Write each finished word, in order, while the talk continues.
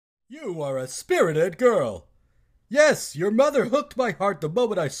You are a spirited girl. Yes, your mother hooked my heart the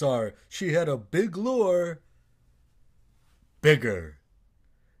moment I saw her. She had a big lure. Bigger.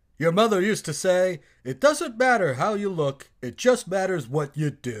 Your mother used to say, it doesn't matter how you look, it just matters what you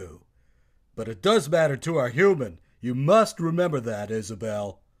do. But it does matter to our human. You must remember that,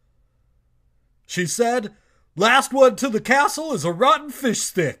 Isabel. She said, last one to the castle is a rotten fish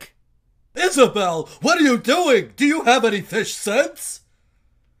stick. Isabel, what are you doing? Do you have any fish sense?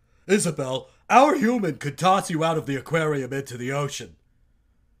 Isabel, our human could toss you out of the aquarium into the ocean.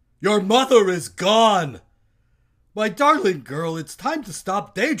 Your mother is gone. My darling girl, it's time to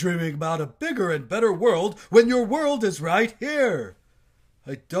stop daydreaming about a bigger and better world when your world is right here.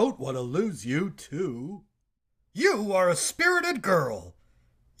 I don't want to lose you, too. You are a spirited girl.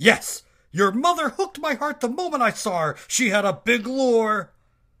 Yes, your mother hooked my heart the moment I saw her. She had a big lure.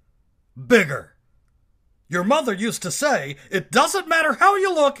 Bigger. Your mother used to say, it doesn't matter how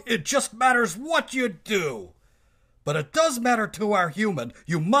you look, it just matters what you do. But it does matter to our human.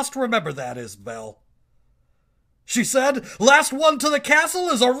 You must remember that, Isabel. She said, last one to the castle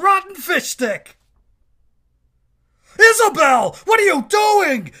is a rotten fish stick. Isabel, what are you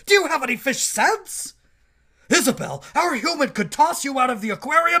doing? Do you have any fish sense? Isabel, our human could toss you out of the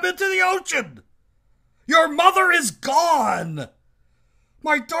aquarium into the ocean. Your mother is gone.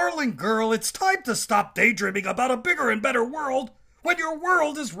 My darling girl, it's time to stop daydreaming about a bigger and better world when your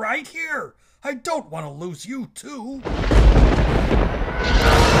world is right here. I don't want to lose you, too.